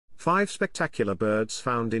5 spectacular birds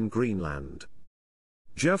found in Greenland.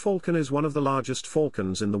 Gyrfalcon is one of the largest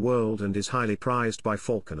falcons in the world and is highly prized by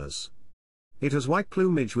falconers. It has white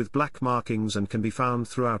plumage with black markings and can be found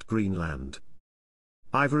throughout Greenland.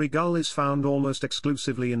 Ivory Gull is found almost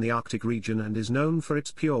exclusively in the Arctic region and is known for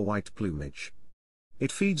its pure white plumage.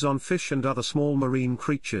 It feeds on fish and other small marine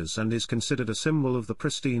creatures and is considered a symbol of the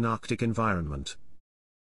pristine Arctic environment.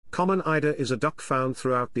 Common eider is a duck found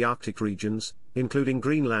throughout the Arctic regions, including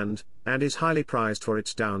Greenland, and is highly prized for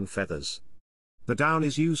its down feathers. The down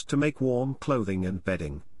is used to make warm clothing and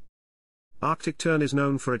bedding. Arctic tern is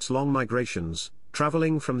known for its long migrations,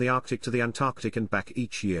 traveling from the Arctic to the Antarctic and back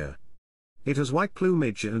each year. It has white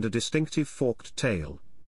plumage and a distinctive forked tail.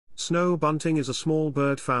 Snow bunting is a small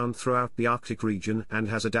bird found throughout the Arctic region and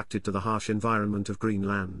has adapted to the harsh environment of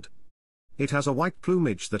Greenland. It has a white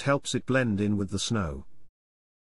plumage that helps it blend in with the snow.